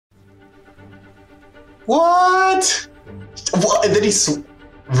What? What? And then he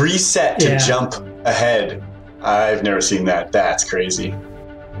reset to jump ahead. I've never seen that. That's crazy.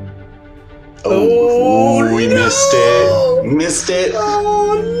 Oh, we missed it. Missed it.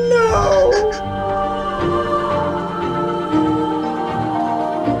 Oh, no.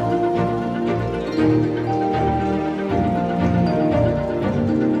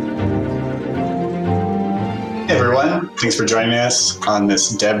 Hey everyone, thanks for joining us on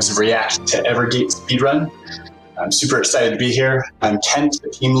this Debs React to Evergate speedrun. I'm super excited to be here. I'm Kent, the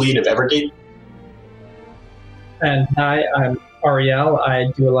team lead of Evergate. And hi, I'm Ariel.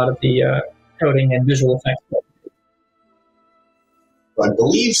 I do a lot of the coding and visual effects. I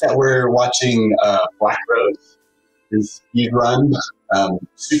believe that we're watching BlackRose, his speedrun.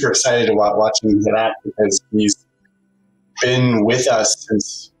 Super excited about watching that because he's been with us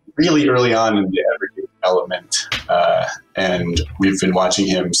since really early on in the Evergate development, and we've been watching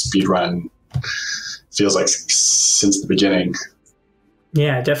him speedrun, feels like since the beginning.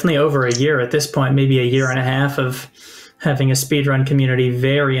 Yeah, definitely over a year at this point, maybe a year and a half of having a speedrun community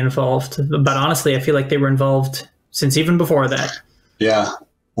very involved. But honestly, I feel like they were involved since even before that. Yeah.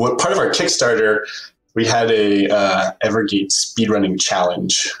 Well, part of our Kickstarter, we had a Evergate speedrunning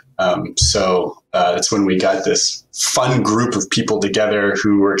challenge. So that's when we got this fun group of people together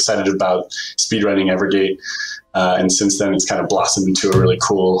who were excited about speedrunning Evergate. And since then, it's kind of blossomed into a really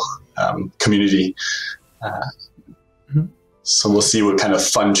cool community. So we'll see what kind of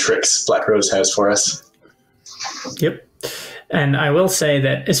fun tricks BlackRose has for us. Yep. And I will say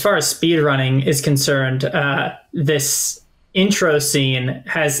that as far as speedrunning is concerned, this intro scene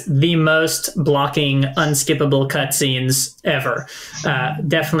has the most blocking, unskippable cutscenes ever.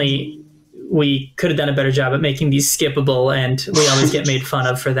 Definitely, we could have done a better job at making these skippable, and we always get made fun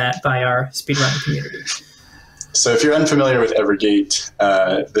of for that by our speedrunning community. So if you're unfamiliar with Evergate,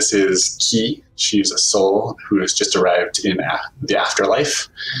 this is Key. She's a soul who has just arrived in the afterlife,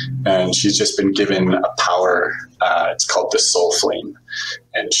 and she's just been given a power. It's called the Soul Flame,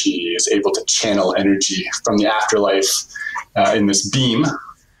 and she is able to channel energy from the afterlife in this beam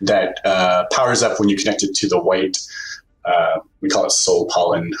that powers up when you connect it to the white, we call it soul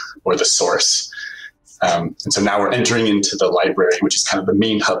pollen, or the source. And so now we're entering into the library, which is kind of the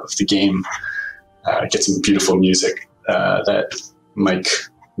main hub of the game. Get some beautiful music that Mike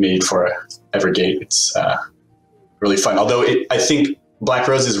made for Evergate. It's really fun. Although I think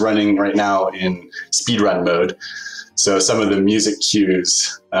BlackRose is running right now in speedrun mode, so some of the music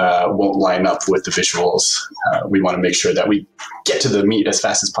cues won't line up with the visuals. We want to make sure that we get to the meat as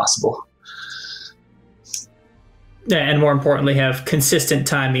fast as possible. Yeah, and more importantly, have consistent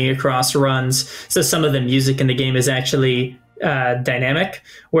timing across runs. So some of the music in the game is actually dynamic,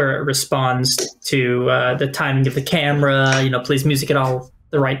 where it responds to the timing of the camera, plays music at all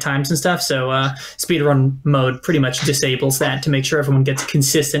the right times and stuff. So speedrun mode pretty much disables that to make sure everyone gets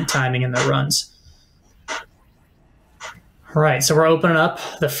consistent timing in their runs. All right, so we're opening up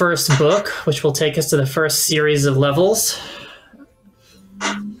the first book, which will take us to the first series of levels.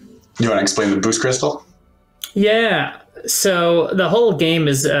 You want to explain the boost crystal? Yeah. So the whole game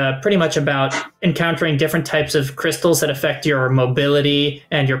is pretty much about encountering different types of crystals that affect your mobility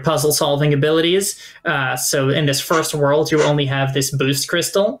and your puzzle-solving abilities. So in this first world, you only have this boost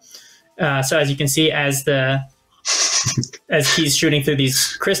crystal. So as you can see, as he's shooting through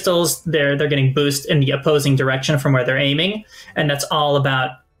these crystals, they're getting boost in the opposing direction from where they're aiming, and that's all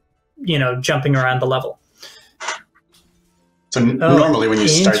about jumping around the level. So normally when you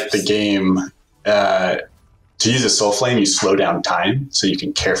start the game, to use a soul flame, you slow down time so you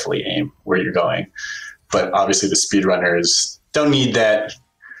can carefully aim where you're going. But obviously the speedrunners don't need that.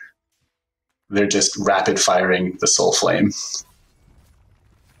 They're just rapid firing the soul flame.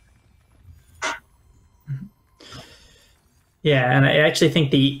 Yeah, and I actually think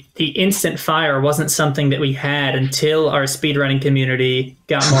the instant fire wasn't something that we had until our speedrunning community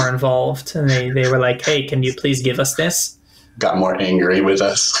got more involved. And they were like, hey, can you please give us this? Got more angry with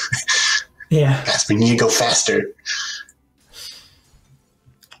us. Yeah. Guys, we need to go faster.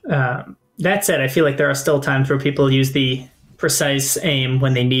 That said, I feel like there are still times where people use the precise aim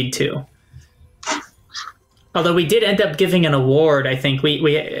when they need to. Although we did end up giving an award, I think.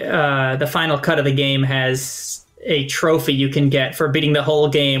 The final cut of the game has a trophy you can get for beating the whole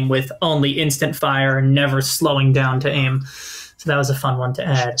game with only instant fire and never slowing down to aim. So that was a fun one to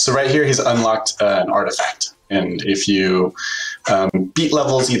add. So right here, he's unlocked an artifact. And if you beat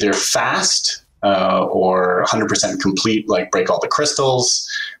levels either fast or 100% complete, like break all the crystals,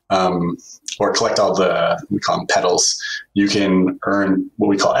 or collect all the, we call them petals, you can earn what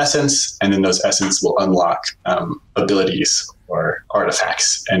we call essence, and then those essence will unlock abilities or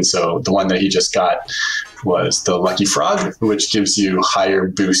artifacts. And so the one that he just got was the Lucky Frog, which gives you higher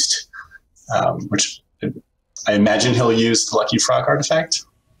boost, which I imagine he'll use the Lucky Frog artifact.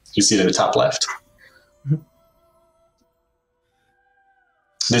 You see it in the top left.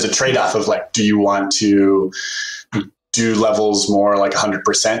 There's a trade-off of like, do you want to do levels more like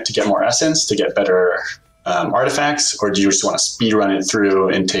 100% to get more essence, to get better artifacts, or do you just want to speed run it through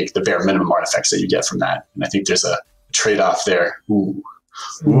and take the bare minimum artifacts that you get from that? And I think there's a trade-off there. Ooh,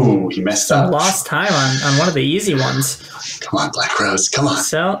 he messed up. Lost time on one of the easy ones. Come on, BlackRose, come on.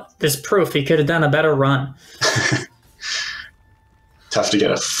 So there's proof he could have done a better run. Tough to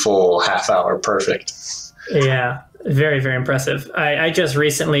get a full half hour perfect. Yeah, very, very impressive. I just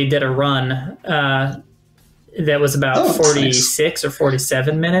recently did a run that was about 46 or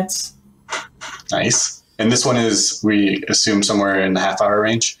 47 minutes. Nice. And this one is, we assume, somewhere in the half hour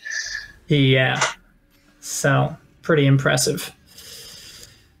range? Yeah. So pretty impressive.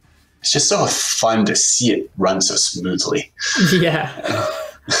 It's just so fun to see it run so smoothly. Yeah.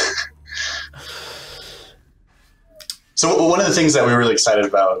 So one of the things that we were really excited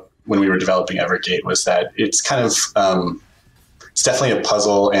about when we were developing Evergate was that it's kind of, it's definitely a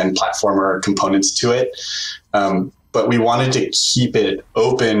puzzle and platformer components to it. But we wanted to keep it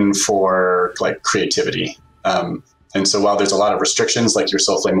open for like creativity. And so while there's a lot of restrictions, like your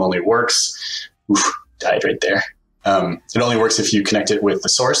soul flame only works, died right there. It only works if you connect it with the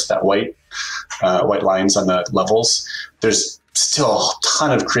source, that white lines on the levels. There's still a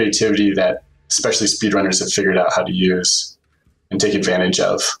ton of creativity that especially speedrunners have figured out how to use and take advantage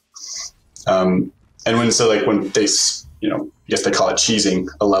of. And when they, I guess they call it cheesing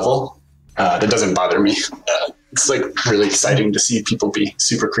a level, that doesn't bother me. It's like really exciting to see people be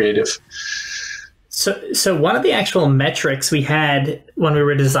super creative. So one of the actual metrics we had when we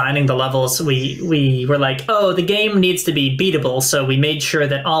were designing the levels, we were like, oh, the game needs to be beatable. So we made sure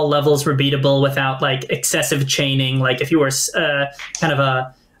that all levels were beatable without like excessive chaining. Like if you were kind of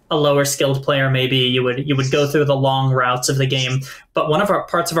a lower skilled player, maybe you would go through the long routes of the game. But one of our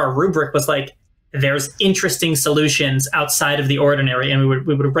parts of our rubric was like, there's interesting solutions outside of the ordinary, and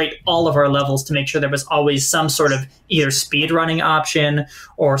we would rate all of our levels to make sure there was always some sort of either speedrunning option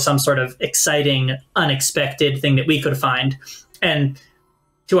or some sort of exciting, unexpected thing that we could find. And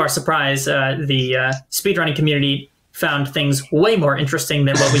to our surprise, the speedrunning community found things way more interesting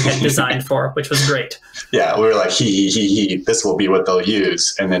than what we had designed for, which was great. Yeah, we were like, this will be what they'll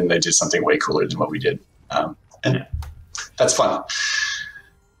use. And then they did something way cooler than what we did. That's fun.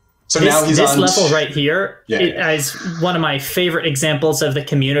 So now he's on this level right here is one of my favorite examples of the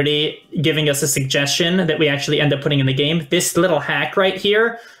community giving us a suggestion that we actually end up putting in the game. This little hack right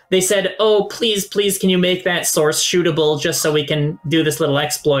here, they said, oh, please, can you make that source shootable just so we can do this little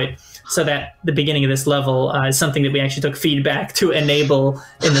exploit? So that the beginning of this level is something that we actually took feedback to enable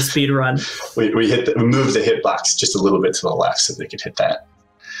in the speed run. We moved the hitbox just a little bit to the left so they could hit that.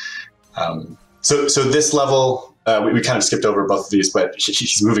 So this level, we kind of skipped over both of these, but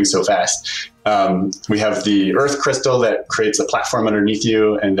he's moving so fast. We have the earth crystal that creates a platform underneath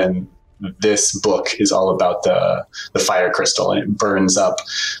you, and then this book is all about the fire crystal, and it burns up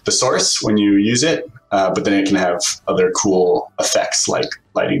the source when you use it, but then it can have other cool effects like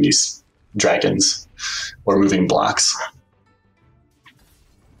lighting these dragons or moving blocks.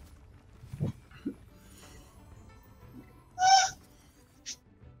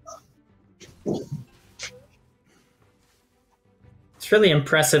 It's really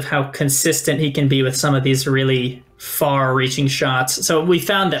impressive how consistent he can be with some of these really far-reaching shots. So we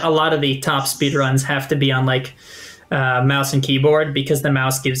found that a lot of the top speedruns have to be on like mouse and keyboard because the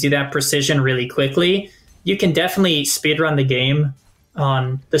mouse gives you that precision really quickly. You can definitely speedrun the game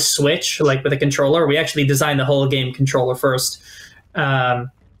on the Switch, like with a controller. We actually designed the whole game controller first.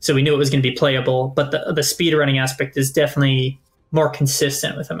 So we knew it was going to be playable, but the speedrunning aspect is definitely more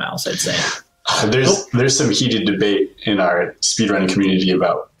consistent with a mouse, I'd say. There's some heated debate in our speedrunning community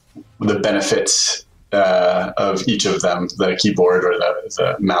about the benefits of each of them, the keyboard or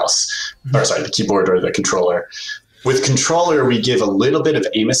the mouse, or sorry, the keyboard or the controller. With controller, we give a little bit of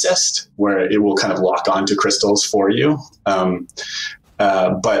aim assist where it will kind of lock onto crystals for you.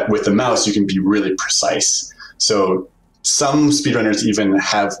 But with the mouse, you can be really precise. So some speedrunners even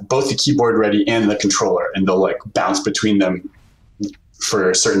have both the keyboard ready and the controller, and they'll like bounce between them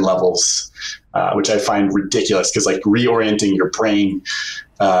for certain levels, which I find ridiculous because like reorienting your brain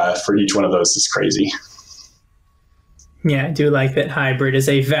for each one of those is crazy. Yeah, I do like that hybrid is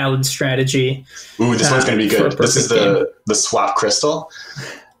a valid strategy. Ooh, this one's going to be good. This is the swap crystal.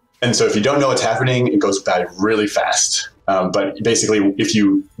 And so if you don't know what's happening, it goes by really fast. But basically, if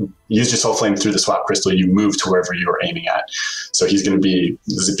you use your soul flame through the swap crystal, you move to wherever you were aiming at. So he's going to be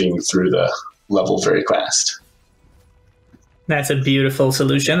zipping through the level very fast. That's a beautiful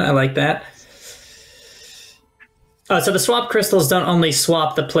solution. I like that. So the swap crystals don't only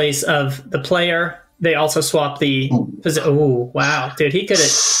swap the place of the player, they also swap the... Oh, wow. Dude, he could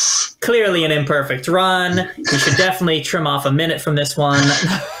have... Clearly an imperfect run. You should definitely trim off a minute from this one.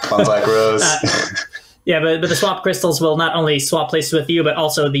 On BlackRose. Yeah, but the swap crystals will not only swap places with you, but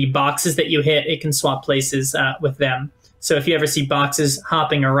also the boxes that you hit, it can swap places with them. So if you ever see boxes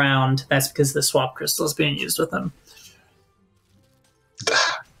hopping around, that's because the swap crystal is being used with them.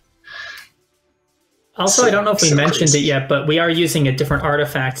 Also, I don't know if we mentioned it yet, but we are using a different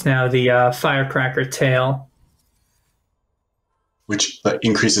artifact now, the Firecracker Tail. Which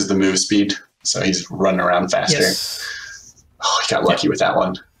increases the move speed, so he's running around faster. Yes. Oh, he got lucky with that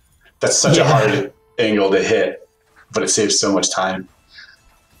one. That's such a hard angle to hit, but it saves so much time.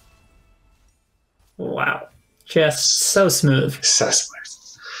 Wow. Just so smooth. So smooth.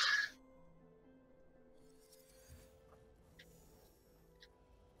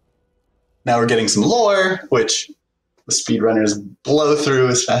 Now we're getting some lore, which the speedrunners blow through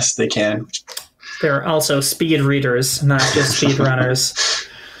as fast as they can. There are also speed readers, not just speedrunners.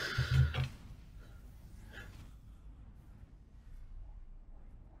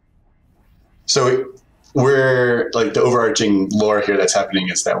 So we're like the overarching lore here that's happening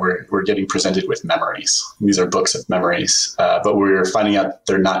is that we're getting presented with memories. These are books of memories, but we're finding out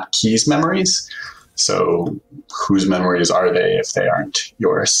they're not Key's memories. So whose memories are they if they aren't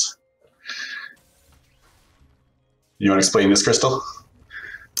yours? You want to explain this crystal?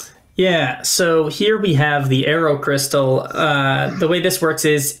 Yeah, so here we have the arrow crystal. The way this works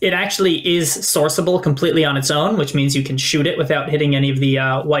is it actually is sourceable completely on its own, which means you can shoot it without hitting any of the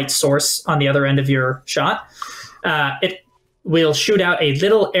white source on the other end of your shot. It will shoot out a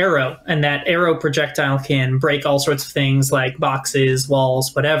little arrow, and that arrow projectile can break all sorts of things like boxes,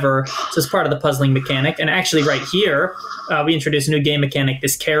 walls, whatever. So it's part of the puzzling mechanic. And actually right here, we introduced a new game mechanic,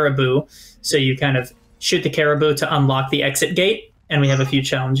 this caribou. So you kind of shoot the caribou to unlock the exit gate. And we have a few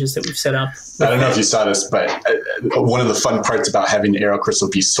challenges that we've set up. I don't know if you saw this, but one of the fun parts about having the arrow crystal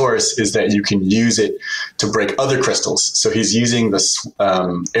be source is that you can use it to break other crystals. So he's using this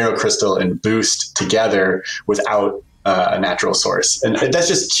arrow crystal and boost together without a natural source. And that's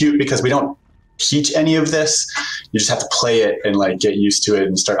just cute because we don't teach any of this. You just have to play it and like get used to it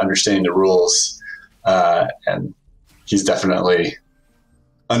and start understanding the rules. And he's definitely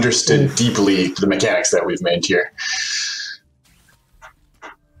understood deeply the mechanics that we've made here.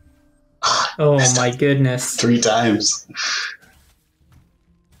 Oh my goodness. 3 times.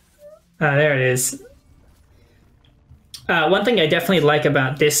 There it is. One thing I definitely like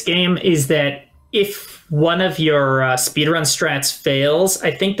about this game is that if one of your speedrun strats fails, I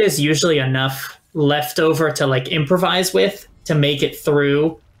think there's usually enough left over to like improvise with to make it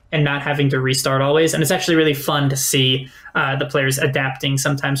through and not having to restart always. And it's actually really fun to see the players adapting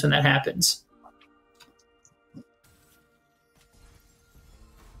sometimes when that happens.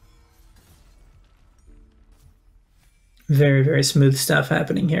 Very, very smooth stuff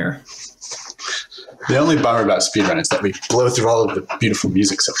happening here. The only bummer about speedrun is that we blow through all of the beautiful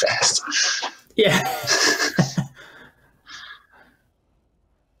music so fast. Yeah.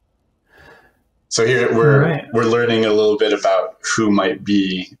 So here we're learning a little bit about who might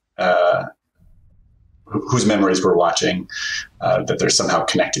be, whose memories we're watching, that they're somehow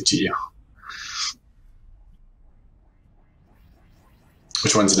connected to you.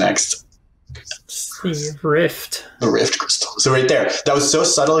 Which one's next? The rift. The rift crystal. So right there, that was so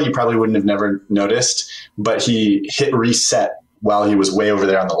subtle you probably wouldn't have never noticed, but he hit reset while he was way over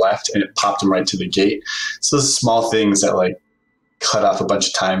there on the left and it popped him right to the gate. So those small things that like cut off a bunch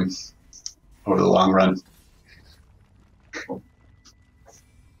of time over the long run.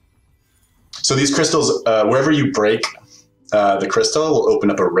 So these crystals, wherever you break the crystal will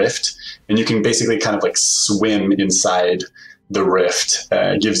open up a rift and you can basically kind of like swim inside the rift.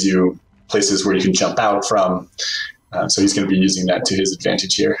 It gives you places where you can jump out from. So he's going to be using that to his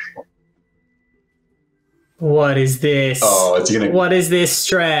advantage here. What is this? Oh, it's going to... What is this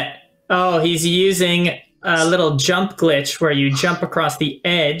strat? Oh, he's using a little jump glitch where you jump across the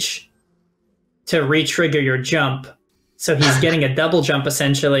edge to re-trigger your jump. So he's getting a double jump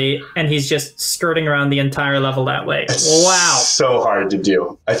essentially, and he's just skirting around the entire level that way. Wow. So hard to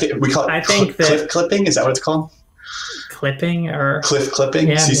do. I think we call it cliff clipping. Is that what it's called? Clipping or cliff clipping,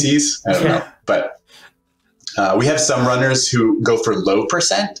 CCs. I don't know, but we have some runners who go for low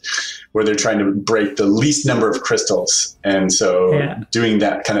percent, where they're trying to break the least number of crystals, and so doing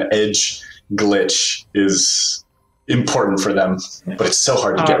that kind of edge glitch is important for them, but it's so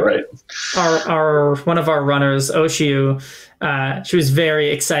hard to get right. Our one of our runners, Oshiu, she was very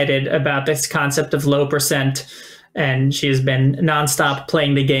excited about this concept of low percent, and she has been nonstop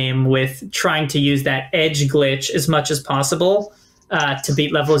playing the game with trying to use that edge glitch as much as possible to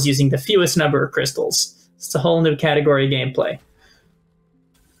beat levels using the fewest number of crystals. It's a whole new category of gameplay.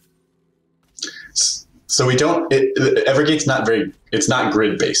 So we don't, Evergate's not it's not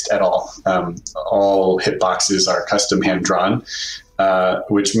grid based at all. All hitboxes are custom hand drawn,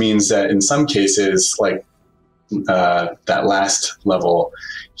 which means that in some cases, like that last level,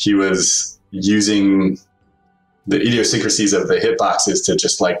 he was using the idiosyncrasies of the hitboxes to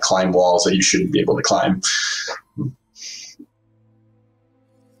just like climb walls that you shouldn't be able to climb.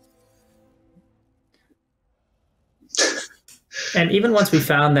 And even once we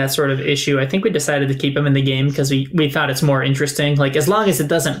found that sort of issue, I think we decided to keep him in the game because we thought it's more interesting. Like, as long as it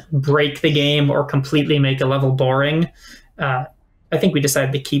doesn't break the game or completely make a level boring, I think we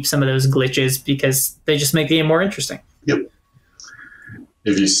decided to keep some of those glitches because they just make the game more interesting. Yep.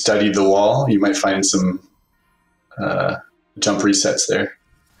 If you studied the wall, you might find some jump resets there.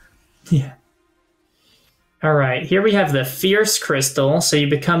 Yeah. All right. Here we have the Fierce Crystal. So you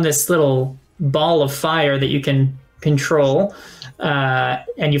become this little ball of fire that you can control.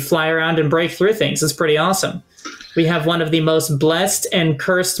 And you fly around and break through things. It's pretty awesome. We have one of the most blessed and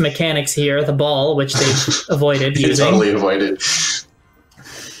cursed mechanics here, the ball, which they've avoided using. Totally avoided.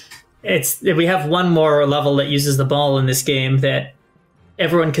 We have one more level that uses the ball in this game that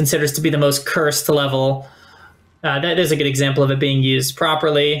everyone considers to be the most cursed level. That is a good example of it being used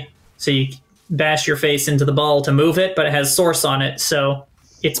properly. So you bash your face into the ball to move it, but it has source on it, so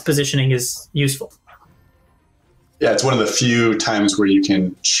its positioning is useful. Yeah, it's one of the few times where you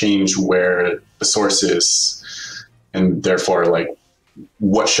can change where the source is and therefore like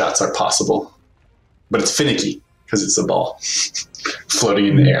what shots are possible. But it's finicky because it's a ball floating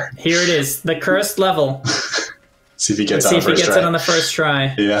in the air. Here it is, the cursed level. See if he gets it on the first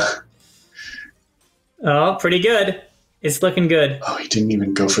try. Yeah. Oh, pretty good. It's looking good. Oh, he didn't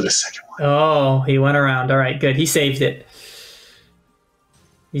even go for the second one. Oh, he went around. All right, good. He saved it.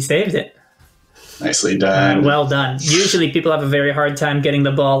 He saved it. Nicely done. Well done. Usually people have a very hard time getting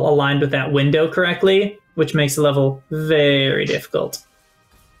the ball aligned with that window correctly, which makes the level very difficult.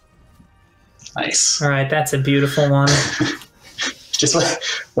 Nice. All right, that's a beautiful one. Just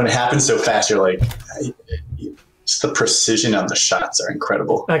when it happens so fast, you're like, just the precision on the shots are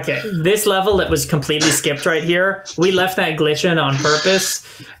incredible. Okay, this level that was completely skipped right here, we left that glitch in on purpose,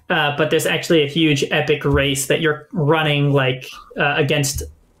 but there's actually a huge epic race that you're running like against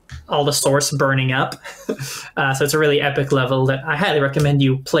all the source burning up. So it's a really epic level that I highly recommend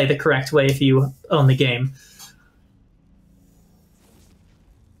you play the correct way if you own the game.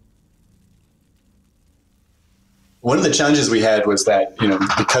 One of the challenges we had was that, you know,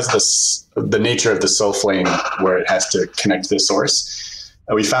 because the nature of the soul flame where it has to connect to the source,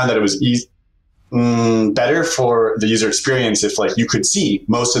 we found that it was better for the user experience if like you could see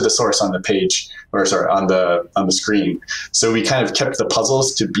most of the source on the page, or sorry, on the screen. So we kind of kept the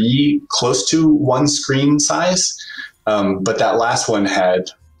puzzles to be close to one screen size, but that last one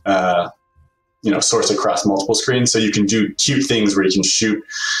had source across multiple screens, so you can do cute things where you can shoot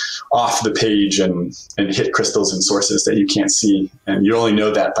off the page and hit crystals and sources that you can't see, and you only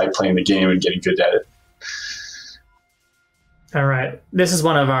know that by playing the game and getting good at it. All right, this is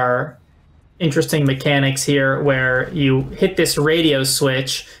one of our interesting mechanics here where you hit this radio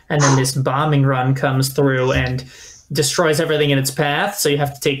switch and then this bombing run comes through and destroys everything in its path, so you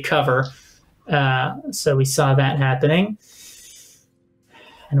have to take cover. So we saw that happening.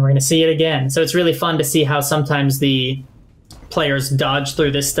 And we're going to see it again. So it's really fun to see how sometimes the players dodge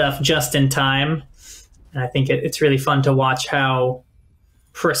through this stuff just in time. And I think it's really fun to watch how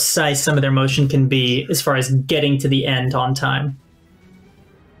precise some of their motion can be as far as getting to the end on time.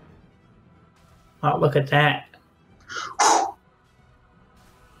 Oh, look at that.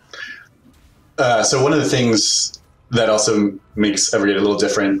 So one of the things that also makes Evergate a little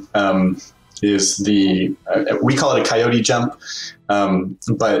different is we call it a coyote jump,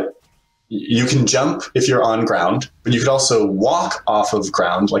 but you can jump if you're on ground, but you could also walk off of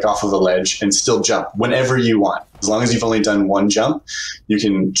ground, like off of a ledge, and still jump whenever you want. As long as you've only done one jump, you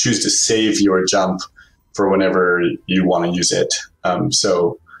can choose to save your jump for whenever you want to use it.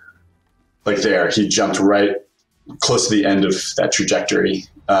 So like there, he jumped right close to the end of that trajectory,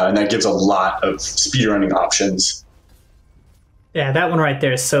 and that gives a lot of speedrunning options. Yeah, that one right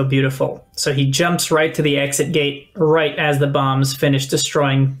there is so beautiful. So he jumps right to the exit gate right as the bombs finish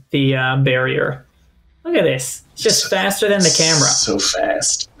destroying the barrier. Look at this. It's just faster than the camera. So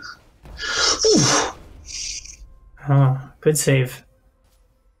fast. Oh, good save.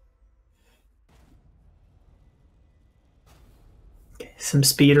 Okay, some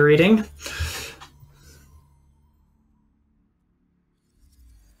speed reading.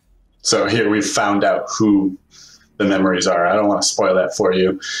 So here we've found out who the memories are. I don't want to spoil that for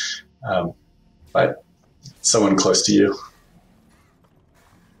you, but someone close to you.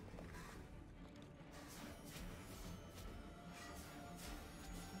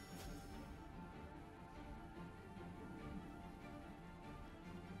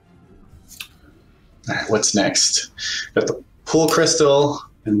 All right, what's next? Got the pool crystal,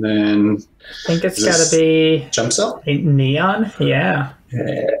 and then I think it's got to be jump cell. Neon. Yeah.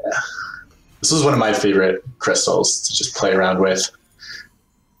 Yeah. This is one of my favorite crystals to just play around with.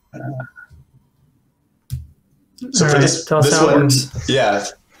 So for this one, yeah.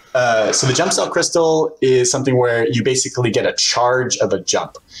 So the jump cell crystal is something where you basically get a charge of a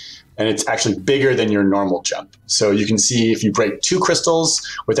jump, and it's actually bigger than your normal jump. So you can see if you break 2 crystals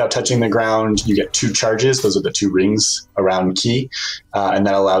without touching the ground, you get 2 charges. Those are the 2 rings around key, and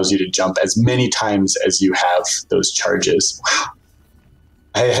that allows you to jump as many times as you have those charges. Wow.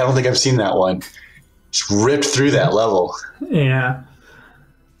 I don't think I've seen that one. Just ripped through that level. Yeah.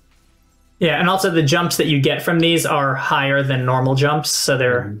 Yeah, and also the jumps that you get from these are higher than normal jumps,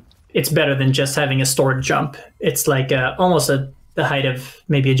 so it's better than just having a stored jump. It's like almost the height of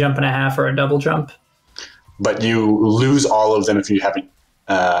maybe a jump and a half or a double jump. But you lose all of them if you haven't.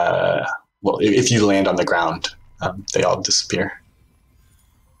 Well, if you land on the ground, they all disappear.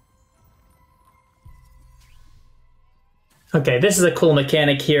 Okay, this is a cool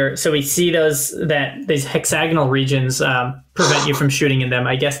mechanic here. So we see these hexagonal regions prevent you from shooting in them.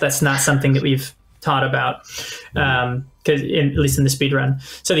 I guess that's not something that we've taught about, because at least in the speedrun.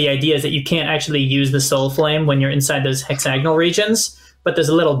 So the idea is that you can't actually use the soul flame when you're inside those hexagonal regions, but there's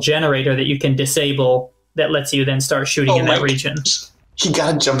a little generator that you can disable that lets you then start shooting in that region. He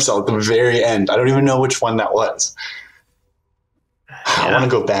got a jump cell at the very end. I don't even know which one that was. Yeah. I want to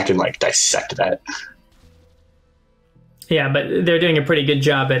go back and like dissect that. Yeah, but they're doing a pretty good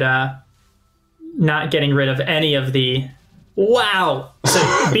job at not getting rid of any of the... Wow!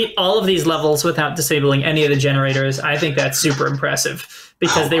 So beat all of these levels without disabling any of the generators. I think that's super impressive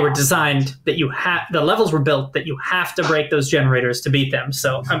because they were designed that the levels were built that you have to break those generators to beat them.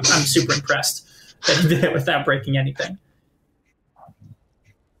 So I'm super impressed that he did it without breaking anything.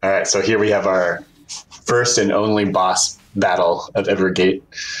 All right, so here we have our first and only boss battle of Evergate.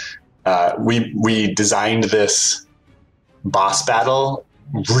 We designed this boss battle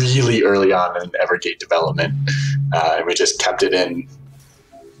really early on in Evergate development, and we just kept it in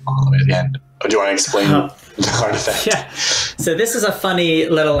all the way to the end. Oh, do you want to explain the artifact? Yeah. So this is a funny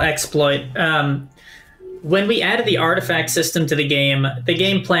little exploit. When we added the artifact system to the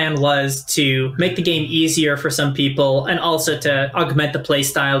game plan was to make the game easier for some people and also to augment the play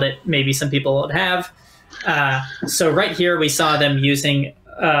style that maybe some people would have. So right here we saw them using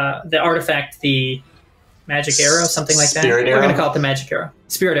the artifact, the magic arrow, something like that. Spirit arrow? We're going to call it the magic arrow.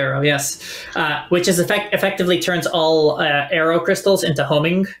 Spirit arrow, yes. Which is effectively turns all arrow crystals into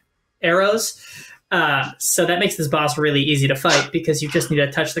homing arrows. So that makes this boss really easy to fight because you just need to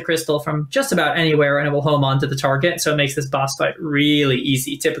touch the crystal from just about anywhere and it will home onto the target. So it makes this boss fight really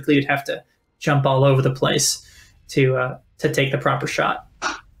easy. Typically, you'd have to jump all over the place to take the proper shot.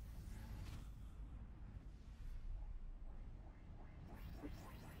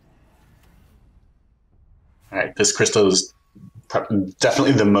 All right, this crystal is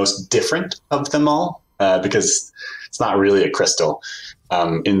definitely the most different of them all because it's not really a crystal.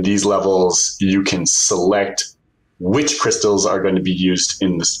 In these levels, you can select which crystals are going to be used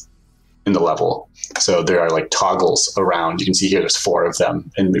in the level. So there are like toggles around. You can see here there's 4 of them.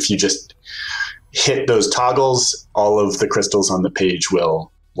 And if you just hit those toggles, all of the crystals on the page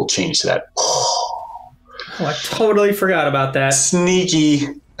will change to that. Oh, I totally forgot about that. Sneaky.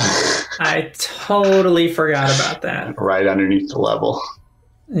 I totally forgot about that. Right underneath the level.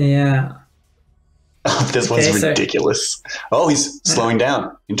 Yeah. This one's ridiculous. Oh, he's slowing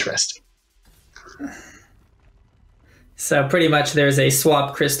down. Interesting. So pretty much there's a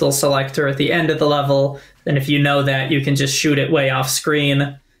swap crystal selector at the end of the level. And if you know that, you can just shoot it way off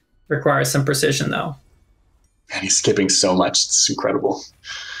screen. Requires some precision, though. Man, he's skipping so much. It's incredible.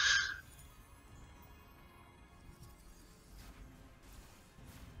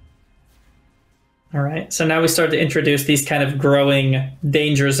 All right, so now we start to introduce these kind of growing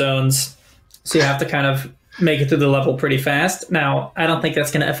danger zones. So you have to kind of make it through the level pretty fast. Now, I don't think that's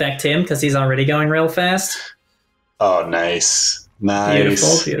going to affect him because he's already going real fast. Oh, nice. Nice.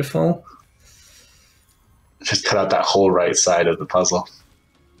 Beautiful, beautiful. Just cut out that whole right side of the puzzle.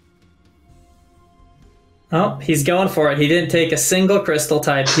 Oh, he's going for it. He didn't take a single crystal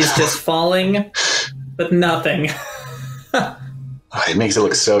type. He's just falling with nothing. Oh, it makes it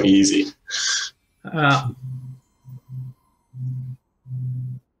look so easy. All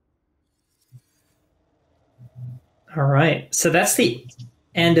right. So that's the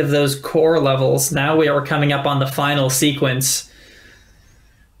end of those core levels. Now we are coming up on the final sequence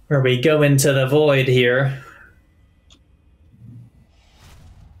where we go into the void here.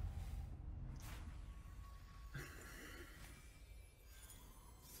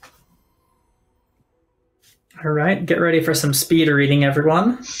 All right, get ready for some speed reading,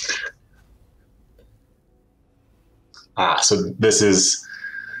 everyone. So this is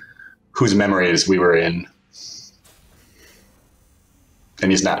whose memories we were in.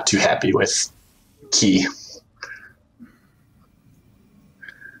 And he's not too happy with Key.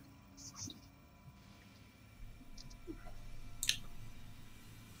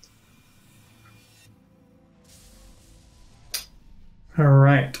 All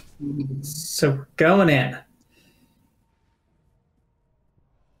right, so we're going in.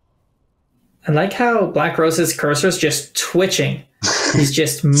 I like how BlackRose's cursor is just twitching. He's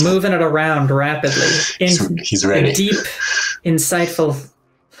just moving it around rapidly. He's ready. A deep, insightful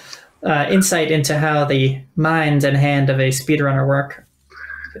insight into how the mind and hand of a speedrunner work.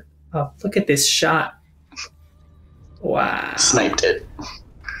 Oh, look at this shot. Wow. Sniped it.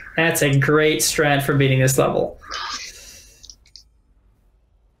 That's a great strat for beating this level.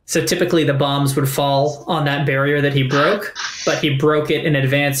 So typically the bombs would fall on that barrier that he broke, but he broke it in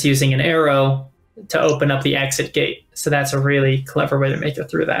advance using an arrow to open up the exit gate. So that's a really clever way to make it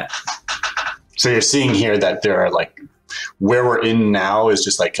through that. So you're seeing here that there are like, where we're in now is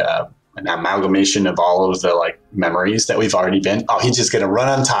just like an amalgamation of all of the like memories that we've already been. Oh, he's just going to run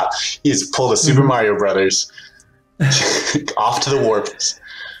on top. He's pulled a Super Mario Brothers off to the warps.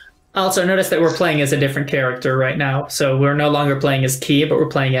 Also, notice that we're playing as a different character right now. So we're no longer playing as Key, but we're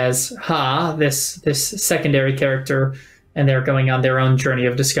playing as Ha, this secondary character, and they're going on their own journey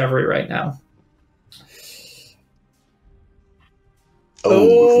of discovery right now.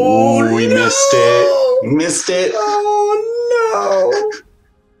 Oh, we missed it. Missed it. Oh, no.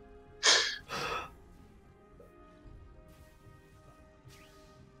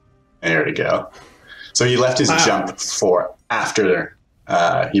 There we go. So he left his jump for after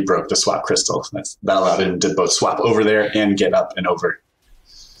he broke the swap crystal. That allowed him to both swap over there and get up and over.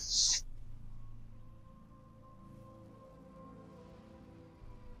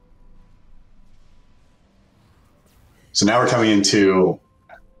 So now we're coming into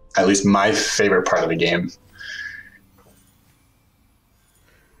at least my favorite part of the game.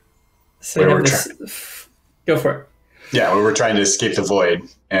 So go for it. Yeah, where we're trying to escape the void.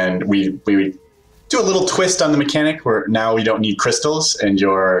 And we do a little twist on the mechanic where now we don't need crystals and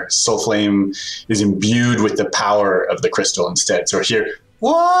your soul flame is imbued with the power of the crystal instead. So here,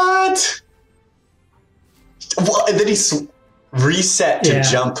 what? And then he's reset to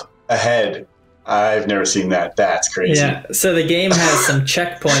jump ahead. I've never seen that. That's crazy. Yeah, so the game has some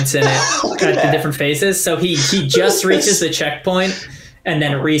checkpoints in it at the different phases. So he just reaches the checkpoint and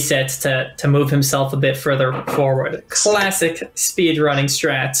then resets to move himself a bit further forward. Classic speedrunning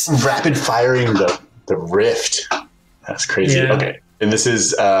strats. Rapid firing the rift. That's crazy. Yeah. Okay, and this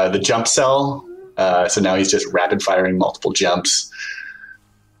is the jump cell. So now he's just rapid firing multiple jumps.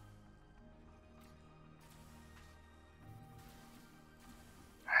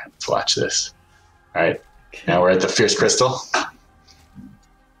 All right, let's watch this. All right, now we're at the Fierce Crystal.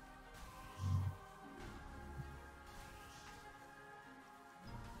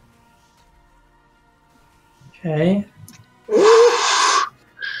 Okay.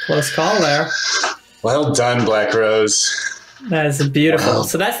 Close call there. Well done, BlackRose. That is beautiful. Well,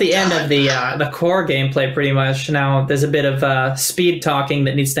 so that's the end of the core gameplay, pretty much. Now there's a bit of speed talking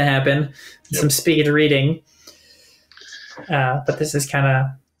that needs to happen, some speed reading. But this is kind of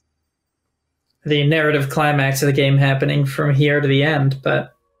the narrative climax of the game happening from here to the end.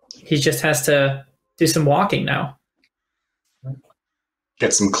 But he just has to do some walking now.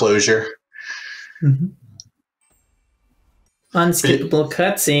 Get some closure. Mm-hmm. Unskippable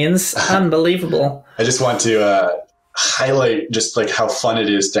cutscenes. Unbelievable. I just want to highlight just like how fun it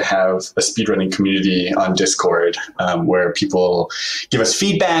is to have a speedrunning community on Discord, where people give us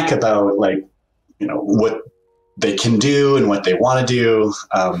feedback about like, you know, what they can do and what they want to do.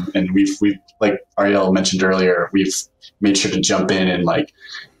 And we've like Ariel mentioned earlier, we've made sure to jump in and like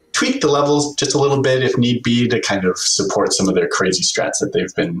tweak the levels just a little bit if need be to kind of support some of their crazy strats that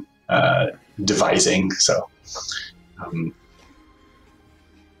they've been devising. So,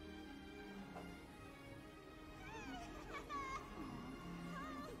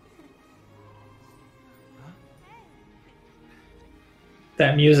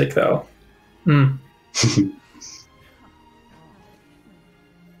 that music, though. Mm.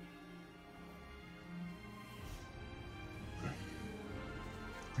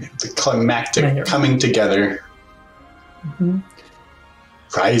 The climactic coming together,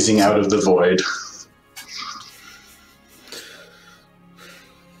 rising out of the void.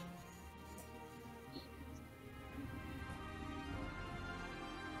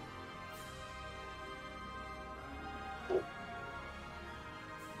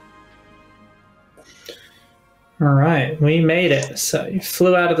 All right, we made it. So you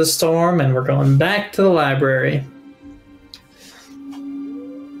flew out of the storm, and we're going back to the library.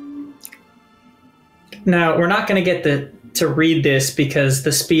 Now, we're not going to get to read this because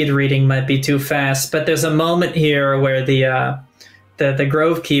the speed reading might be too fast, but there's a moment here where the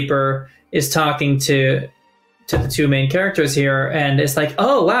Grove Keeper is talking to the two main characters here, and it's like,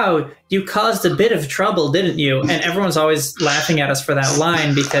 oh, wow, you caused a bit of trouble, didn't you? And everyone's always laughing at us for that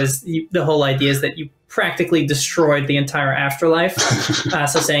line because the whole idea is that you practically destroyed the entire afterlife.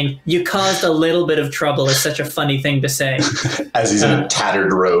 So saying, you caused a little bit of trouble is such a funny thing to say. As he's in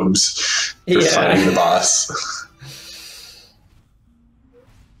tattered robes for fighting the boss.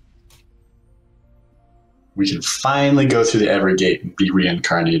 We can finally go through the Evergate and be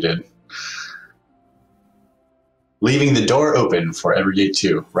reincarnated. Leaving the door open for Evergate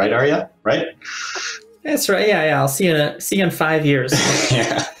 2. Right, Arya? Right? That's right. Yeah. I'll see you in 5 years.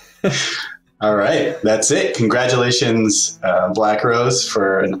 Yeah. All right. That's it. Congratulations, BlackRose,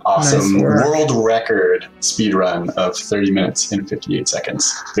 for an awesome world record speed run of 30 minutes and 58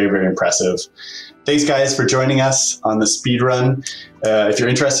 seconds. Very, very impressive. Thanks, guys, for joining us on the speed run. If you're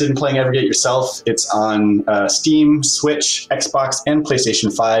interested in playing Evergate yourself, it's on Steam, Switch, Xbox, and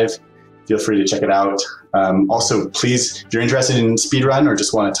PlayStation 5. Feel free to check it out. Also, please, if you're interested in speedrun or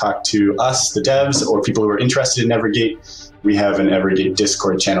just want to talk to us, the devs, or people who are interested in Evergate, we have an Evergate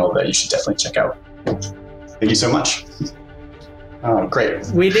Discord channel that you should definitely check out. Thank you so much. Oh, great.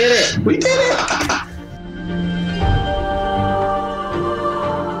 We did it. We did it.